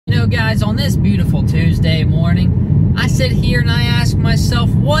guys, on this beautiful Tuesday morning, I sit here and I ask myself,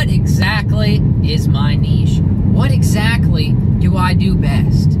 what exactly is my niche? What exactly do I do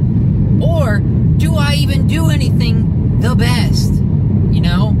best? Or do I even do anything the best? You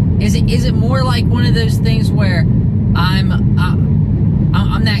know, is it more like one of those things where I'm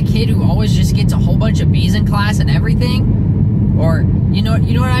that kid who always just gets a whole bunch of B's in class and everything? Or you know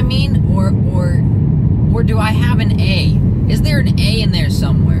what I mean? Or do I have an A? Is there an A in there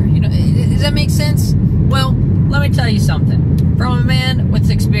somewhere? You know, does that make sense? Well, let me tell you something. From a man with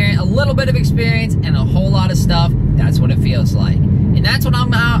experience, a little bit of experience, and a whole lot of stuff, that's what it feels like. And that's what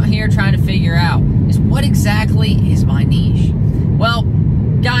I'm out here trying to figure out, is what exactly is my niche? Well,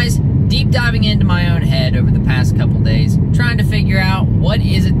 guys, deep diving into my own head over the past couple days, trying to figure out what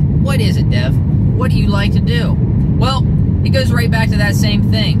is it, Dev? What do you like to do? Well, it goes right back to that same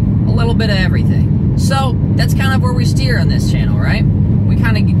thing, a little bit of everything. So that's kind of where we steer on this channel, right? We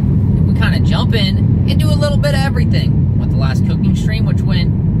kind of jump in and do a little bit of everything. With the last cooking stream, which went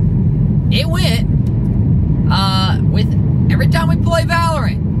with every time we play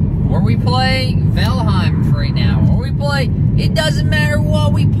Valorant, or we play Valheim for right now, or we play, it doesn't matter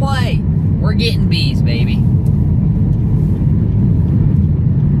what we play, we're getting B's, baby.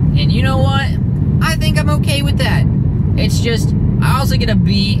 And you know what? I think I'm okay with that. It's just, I also get a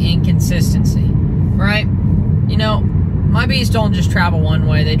B in consistency, right? You know, my B's don't just travel one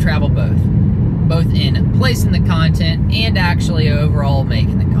way, they travel both. Both in placing the content and actually overall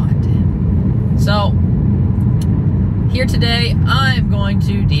making the content. So, here today, I'm going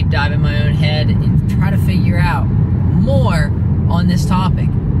to deep dive in my own head and try to figure out more on this topic.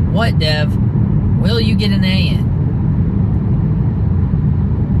 What, Dev, will you get an A in?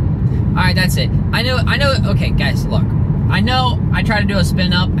 Alright, that's it. I know, okay, guys, look. I know I try to do a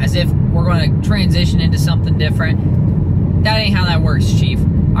spin up as if we're going to transition into something different. That ain't how that works, Chief.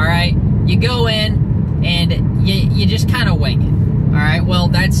 Alright? You go in and you just kind of wing it. Alright? Well,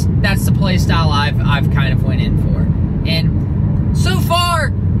 that's the play style I've kind of went in for. And so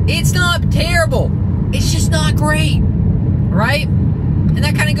far, it's not terrible. It's just not great. Right? And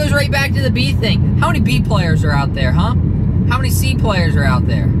that kind of goes right back to the B thing. How many B players are out there, huh? How many C players are out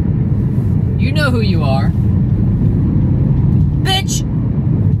there? You know who you are. Bitch!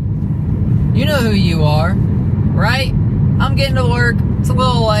 You know who you are, right? I'm getting to work. It's a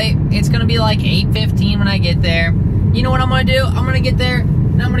little late. It's going to be like 8:15 when I get there. You know what I'm going to do? I'm going to get there,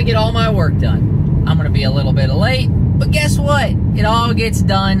 and I'm going to get all my work done. I'm going to be a little bit late, but guess what? It all gets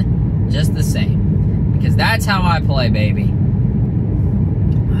done just the same. Because that's how I play, baby.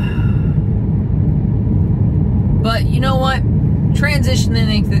 But you know what?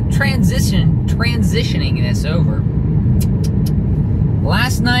 Transitioning this over.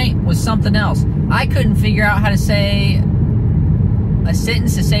 Last night was something else. I couldn't figure out how to say a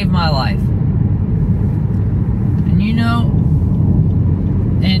sentence to save my life. And you know,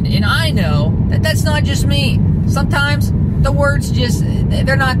 and I know that that's not just me. Sometimes the words just,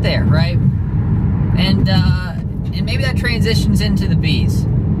 they're not there, right? And maybe that transitions into the B's,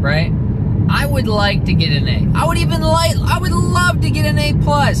 right? I would like to get an A. I would love to get an A+.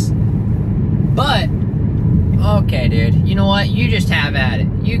 But okay, dude. You know what? You just have at it.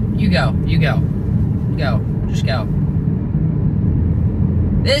 You go. Go. Just go.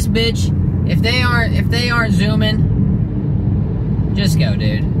 This bitch, if they aren't zooming, just go,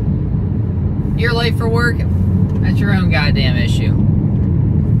 dude. You're late for work, that's your own goddamn issue.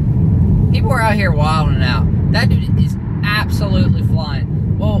 People are out here wilding out. That dude is absolutely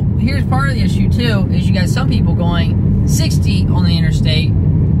flying. Well, here's part of the issue too, is you got some people going 60 on the interstate,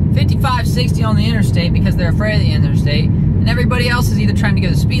 55, 60 on the interstate because they're afraid of the interstate, and everybody else is either trying to go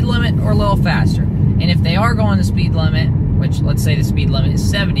the speed limit or a little faster. And if they are going the speed limit, which let's say the speed limit is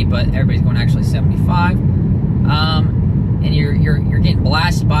 70, but everybody's going actually 75, and you're getting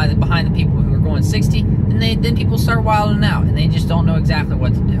blasted behind the people who are going 60, then people start wilding out, and they just don't know exactly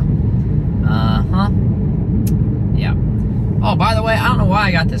what to do. Yeah. Oh, by the way, I don't know why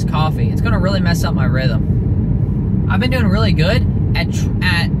I got this coffee. It's going to really mess up my rhythm. I've been doing really good at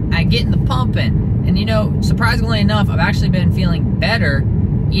getting the pump in. And you know, surprisingly enough, I've actually been feeling better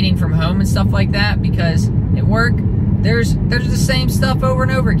eating from home and stuff like that, because at work, there's the same stuff over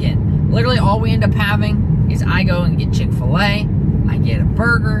and over again. Literally all we end up having is I go and get Chick-fil-A, I get a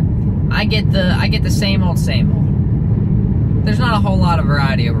burger, I get the same old. There's not a whole lot of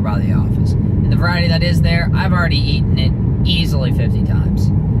variety over by the office. And the variety that is there, I've already eaten it easily 50 times.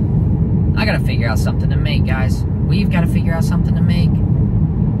 I gotta figure out something to make, guys. We've gotta figure out something to make.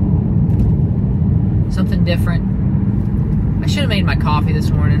 Something different. I should have made my coffee this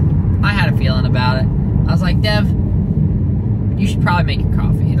morning. I had a feeling about it. I was like, Dev, you should probably make your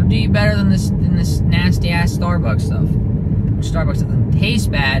coffee. It'll do you better than this nasty-ass Starbucks stuff. Starbucks doesn't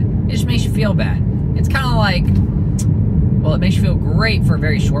taste bad. It just makes you feel bad. It's kind of like, well, it makes you feel great for a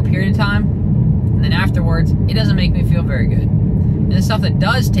very short period of time, and then afterwards, it doesn't make me feel very good. And the stuff that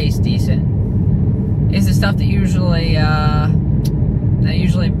does taste decent is the stuff that usually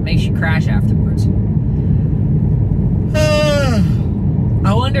makes you crash afterwards.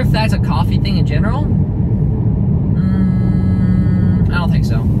 I wonder if that's a coffee thing in general. I don't think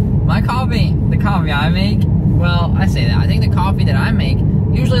so. My coffee, the coffee I make, well, I say that. I think the coffee that I make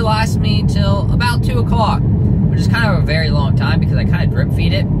usually lasts me till about 2 o'clock, which is kind of a very long time because I kind of drip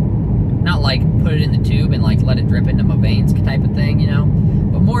feed it. Not like put it in the tube and like let it drip into my veins type of thing, you know?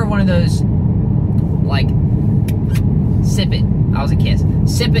 But more of one of those, like, sip it. I was a kiss.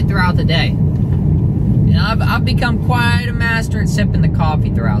 Sip it throughout the day. And I've become quite a master at sipping the coffee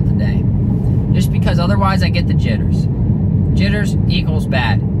throughout the day. Just because otherwise I get the jitters. Jitters equals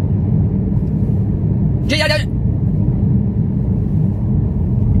bad.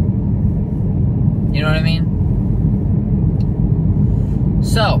 You know what I mean?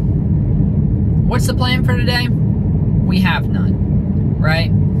 So, what's the plan for today? We have none, right?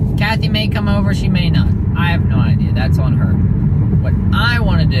 Kathy may come over, she may not. I have no idea. That's on her. What I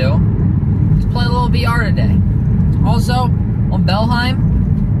want to do is play a little VR today. Also, on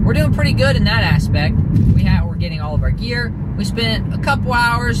Valheim, we're doing pretty good in that aspect. We're getting all of our gear. We spent a couple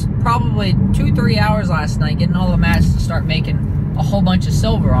hours, probably 2-3 hours last night, getting all the mats to start making a whole bunch of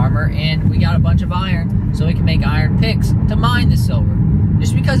silver armor, and we got a bunch of iron so we can make iron picks to mine the silver.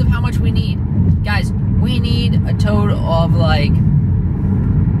 Just because of how much we need. Guys, we need a total of like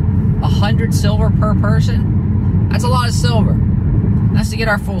 100 silver per person. That's a lot of silver. That's to get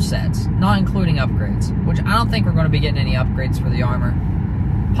our full sets, not including upgrades, which I don't think we're going to be getting any upgrades for the armor.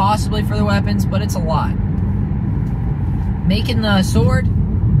 Possibly for the weapons, but it's a lot. Making the sword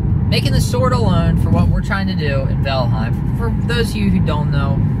alone for what we're trying to do in Valheim. For those of you who don't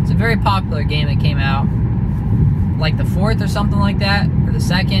know, it's a very popular game that came out like the 4th or something like that, or the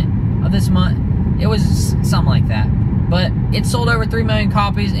 2nd of this month. It was something like that. But it sold over 3 million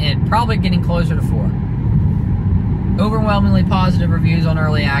copies and probably getting closer to 4. Overwhelmingly positive reviews on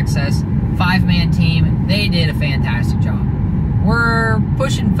early access. 5-man team. They did a fantastic job. We're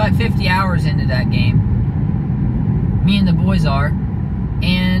pushing 50 hours into that game. Me and the boys are.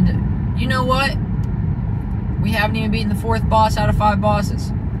 And you know what? We haven't even beaten the 4th boss out of 5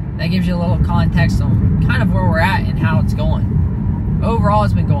 bosses. That gives you a little context on kind of where we're at and how it's going. Overall,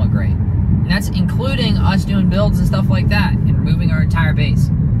 it's been going great. And that's including us doing builds and stuff like that and removing our entire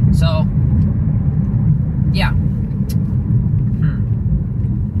base. So, yeah.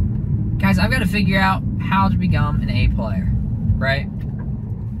 Guys, I've got to figure out how to become an A player, right?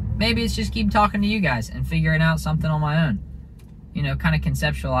 Maybe it's just keep talking to you guys and figuring out something on my own. You know, kind of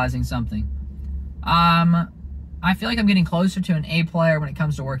conceptualizing something. I feel like I'm getting closer to an A player when it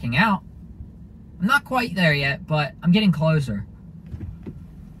comes to working out. I'm not quite there yet, but I'm getting closer.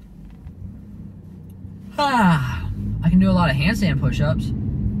 I can do a lot of handstand push-ups.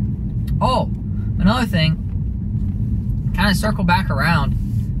 Oh, another thing, kind of circle back around,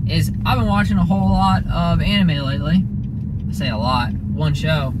 is I've been watching a whole lot of anime lately. I say a lot. One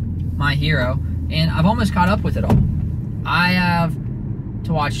show, My Hero, and I've almost caught up with it all. I have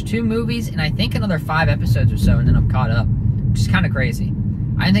to watch 2 movies and I think another 5 episodes or so, and then I'm caught up, which is kind of crazy.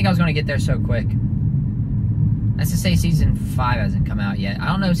 I didn't think I was going to get there so quick. That's to say season 5 hasn't come out yet. I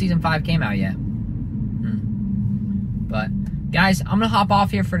don't know if season 5 came out yet. But, guys, I'm going to hop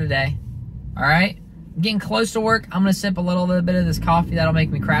off here for today. Alright? I'm getting close to work. I'm going to sip a little bit of this coffee. That'll make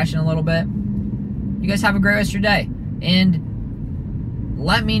me crash in a little bit. You guys have a great rest of your day. And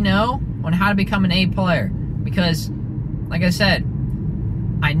let me know on how to become an A player. Because, like I said,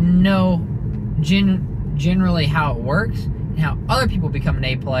 I know generally how it works and how other people become an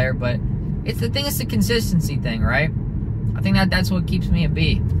A player, but it's the consistency thing, right? I think that's what keeps me a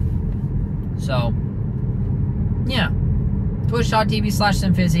B. So, yeah.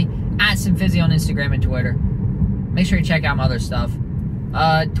 Twitch.tv/SimFizzy, @SimFizzy on Instagram and Twitter. Make sure you check out my other stuff.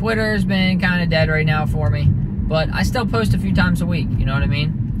 Twitter's been kind of dead right now for me, but I still post a few times a week, you know what I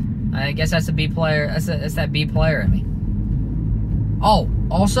mean? I guess that's a B player, that's that B player in me. Oh,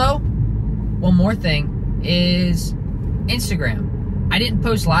 also, one more thing is Instagram. I didn't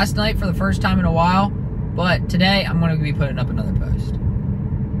post last night for the first time in a while, but today I'm going to be putting up another post.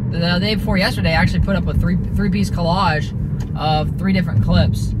 The day before yesterday, I actually put up a three-piece collage of 3 different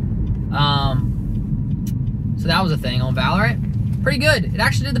clips. So that was a thing on Valorant. Pretty good. It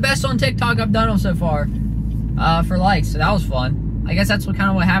actually did the best on TikTok I've done so far for likes, so that was fun. I guess that's what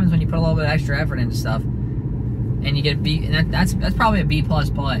happens when you put a little bit of extra effort into stuff. and you get a B, and that's probably a B+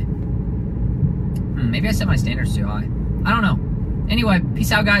 play. Maybe I set my standards too high. I don't know. Anyway,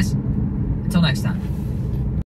 peace out, guys. Until next time.